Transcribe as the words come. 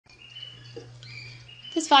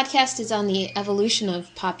This podcast is on the evolution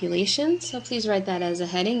of population, so please write that as a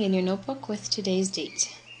heading in your notebook with today's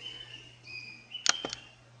date.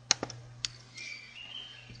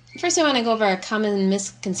 First, I want to go over a common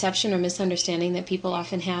misconception or misunderstanding that people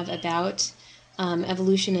often have about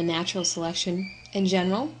evolution and natural selection in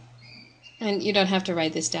general. And you don't have to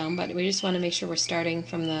write this down, but we just want to make sure we're starting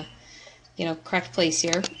from the correct place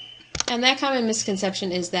here. And that common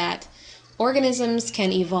misconception is that organisms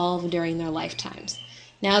can evolve during their lifetimes.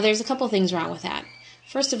 Now, there's a couple things wrong with that.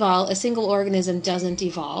 First of all, a single organism doesn't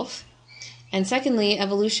evolve. And secondly,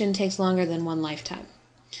 evolution takes longer than one lifetime.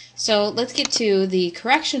 So let's get to the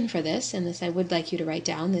correction for this, and this I would like you to write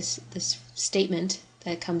down, this statement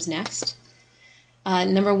that comes next.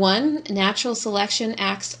 Number one, natural selection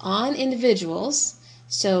acts on individuals.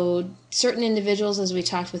 So certain individuals, as we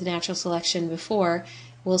talked with natural selection before,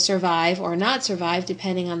 will survive or not survive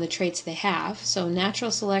depending on the traits they have. So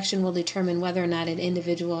natural selection will determine whether or not an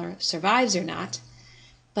individual survives or not.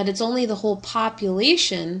 But it's only the whole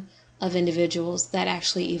population of individuals that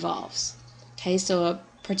actually evolves. Okay, so a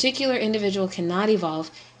particular individual cannot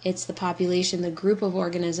evolve. It's the population, the group of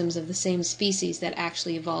organisms of the same species that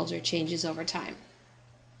actually evolves or changes over time.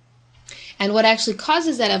 And what actually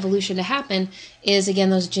causes that evolution to happen is, again,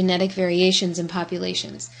 those genetic variations in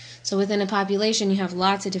populations. So within a population, you have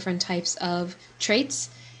lots of different types of traits,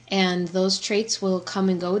 and those traits will come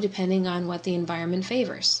and go depending on what the environment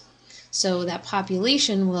favors. So that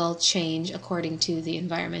population will change according to the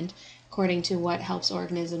environment, according to what helps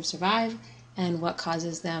organisms survive and what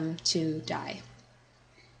causes them to die.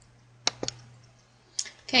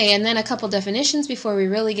 Okay, and then a couple definitions before we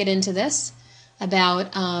really get into this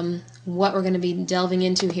about what we're going to be delving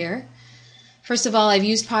into here. First of all, I've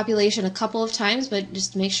used population a couple of times, but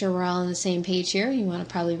just to make sure we're all on the same page here, you want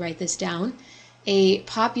to probably write this down. A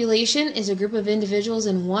population is a group of individuals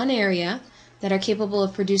in one area that are capable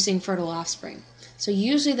of producing fertile offspring. So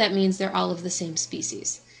usually that means they're all of the same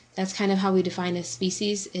species. That's kind of how we define a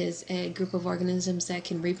species, is a group of organisms that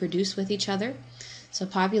can reproduce with each other. So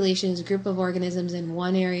population is a group of organisms in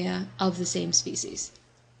one area of the same species.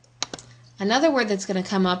 Another word that's going to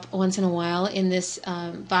come up once in a while in this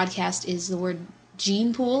podcast is the word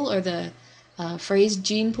gene pool, or the phrase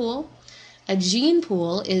gene pool. A gene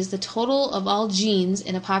pool is the total of all genes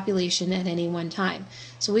in a population at any one time.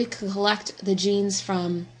 So we could collect the genes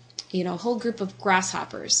from a whole group of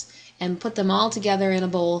grasshoppers and put them all together in a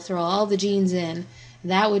bowl, throw all the genes in.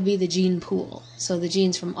 That would be the gene pool. So the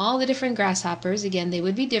genes from all the different grasshoppers, again, they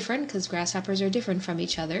would be different because grasshoppers are different from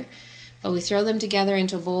each other. But we throw them together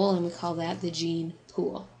into a bowl, and we call that the gene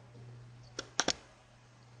pool.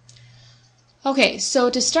 Okay,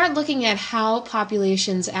 so to start looking at how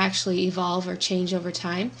populations actually evolve or change over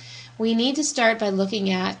time, we need to start by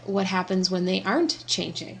looking at what happens when they aren't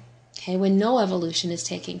changing, okay, when no evolution is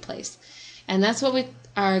taking place. And that's what we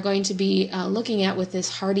are going to be looking at with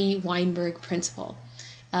this Hardy-Weinberg principle.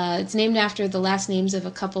 It's named after the last names of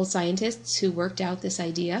a couple scientists who worked out this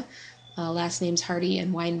idea. Last names Hardy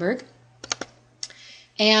and Weinberg.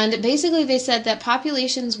 And basically they said that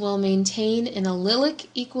populations will maintain an allylic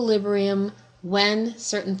equilibrium when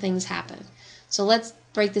certain things happen. So let's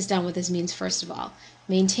break this down, what this means first of all.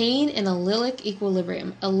 Maintain an allylic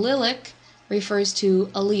equilibrium. Allylic refers to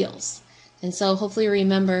alleles. And so hopefully you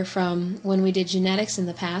remember from when we did genetics in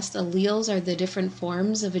the past, alleles are the different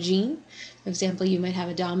forms of a gene. For example, you might have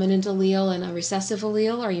a dominant allele and a recessive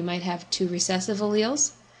allele, or you might have two recessive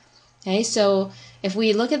alleles. Okay, so if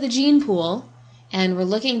we look at the gene pool, and we're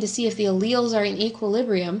looking to see if the alleles are in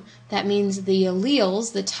equilibrium, that means the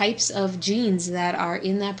alleles, the types of genes that are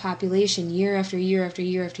in that population year after year after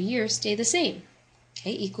year after year, stay the same.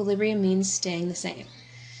 Okay, equilibrium means staying the same.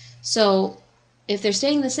 So if they're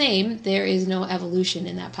staying the same, there is no evolution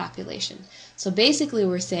in that population. So basically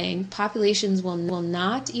we're saying populations will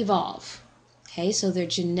not evolve. Okay, so their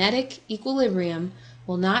genetic equilibrium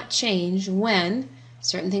will not change when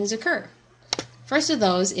certain things occur. First of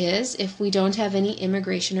those is if we don't have any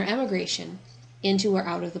immigration or emigration into or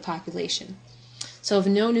out of the population. So if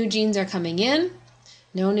no new genes are coming in,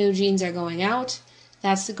 no new genes are going out,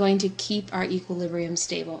 that's going to keep our equilibrium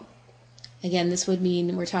stable. Again, this would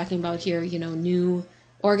mean we're talking about here, new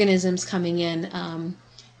organisms coming in,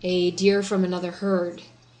 a deer from another herd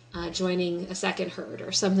joining a second herd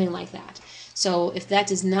or something like that. So if that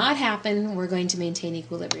does not happen, we're going to maintain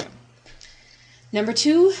equilibrium. Number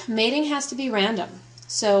two, mating has to be random.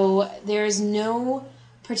 So there's no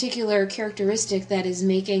particular characteristic that is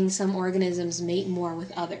making some organisms mate more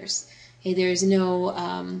with others. Okay, there's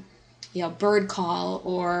no bird call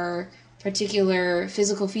or particular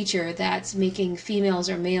physical feature that's making females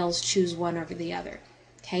or males choose one over the other.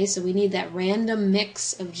 Okay, so we need that random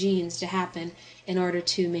mix of genes to happen in order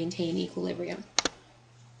to maintain equilibrium.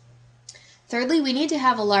 Thirdly, we need to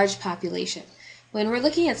have a large population. When we're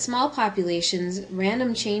looking at small populations,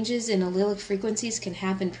 random changes in allelic frequencies can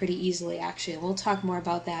happen pretty easily, actually. We'll talk more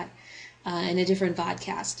about that in a different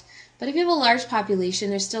podcast. But if you have a large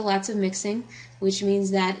population, there's still lots of mixing, which means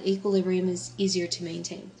that equilibrium is easier to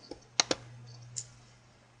maintain.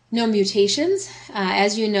 No mutations.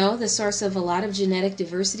 As you know, the source of a lot of genetic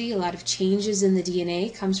diversity, a lot of changes in the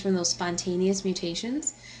DNA, comes from those spontaneous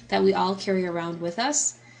mutations that we all carry around with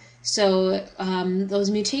us. So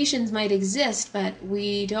those mutations might exist, but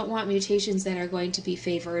we don't want mutations that are going to be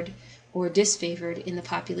favored or disfavored in the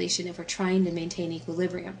population if we're trying to maintain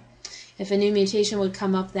equilibrium. If a new mutation would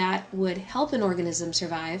come up that would help an organism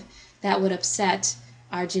survive, that would upset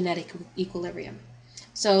our genetic equilibrium.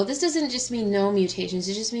 So this doesn't just mean no mutations,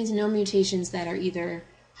 it just means no mutations that are either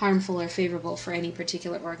harmful or favorable for any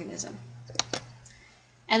particular organism.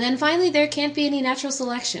 And then finally, there can't be any natural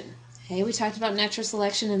selection. Okay, we talked about natural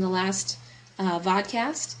selection in the last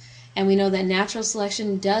vodcast, and we know that natural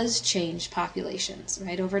selection does change populations,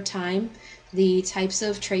 right? Over time, the types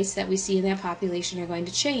of traits that we see in that population are going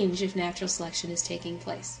to change if natural selection is taking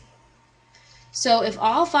place. So if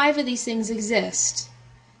all 5 of these things exist,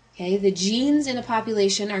 okay, the genes in a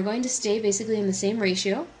population are going to stay basically in the same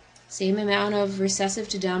ratio, same amount of recessive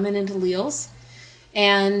to dominant alleles,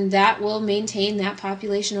 and that will maintain that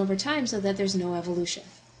population over time so that there's no evolution.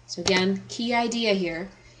 So again, key idea here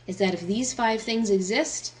is that if these 5 things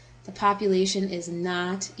exist, the population is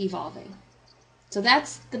not evolving. So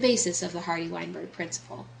that's the basis of the Hardy-Weinberg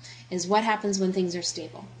principle, is what happens when things are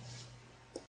stable.